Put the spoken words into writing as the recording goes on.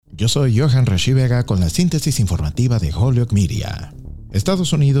Yo soy Johan Rashi Vega con la síntesis informativa de Holyoke Media.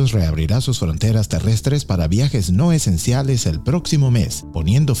 Estados Unidos reabrirá sus fronteras terrestres para viajes no esenciales el próximo mes,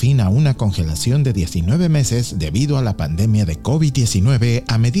 poniendo fin a una congelación de 19 meses debido a la pandemia de COVID-19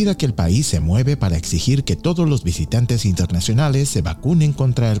 a medida que el país se mueve para exigir que todos los visitantes internacionales se vacunen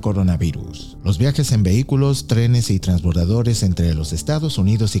contra el coronavirus. Los viajes en vehículos, trenes y transbordadores entre los Estados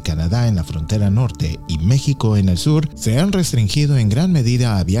Unidos y Canadá en la frontera norte y México en el sur se han restringido en gran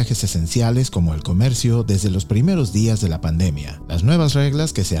medida a viajes esenciales como el comercio desde los primeros días de la pandemia. Las nuevas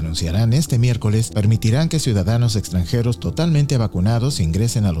reglas que se anunciarán este miércoles permitirán que ciudadanos extranjeros totalmente vacunados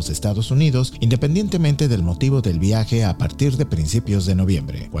ingresen a los Estados Unidos independientemente del motivo del viaje a partir de principios de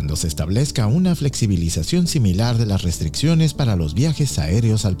noviembre, cuando se establezca una flexibilización similar de las restricciones para los viajes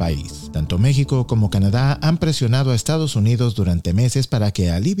aéreos al país. Tanto México como Canadá han presionado a Estados Unidos durante meses para que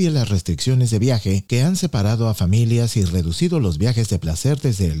alivie las restricciones de viaje que han separado a familias y reducido los viajes de placer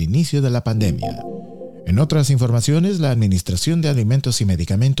desde el inicio de la pandemia. En otras informaciones, la Administración de Alimentos y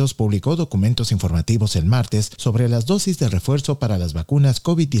Medicamentos publicó documentos informativos el martes sobre las dosis de refuerzo para las vacunas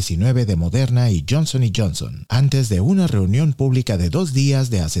COVID-19 de Moderna y Johnson & Johnson, antes de una reunión pública de 2 días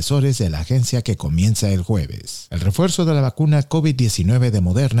de asesores de la agencia que comienza el jueves. El refuerzo de la vacuna COVID-19 de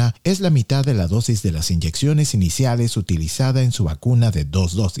Moderna es la mitad de la dosis de las inyecciones iniciales utilizada en su vacuna de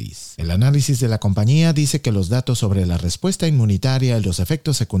 2 dosis. El análisis de la compañía dice que los datos sobre la respuesta inmunitaria y los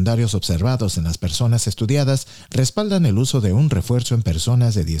efectos secundarios observados en las personas estudiadas respaldan el uso de un refuerzo en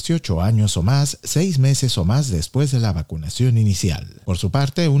personas de 18 años o más, 6 meses o más después de la vacunación inicial. Por su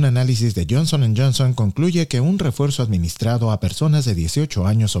parte, un análisis de Johnson & Johnson concluye que un refuerzo administrado a personas de 18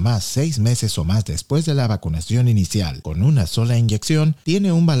 años o más, 6 meses o más después de la vacunación inicial, con una sola inyección,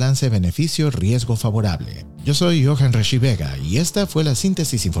 tiene un balance beneficio-riesgo favorable. Yo soy Johan Rashi Vega y esta fue la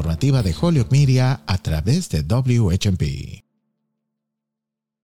síntesis informativa de Holyoke Media a través de WHMP.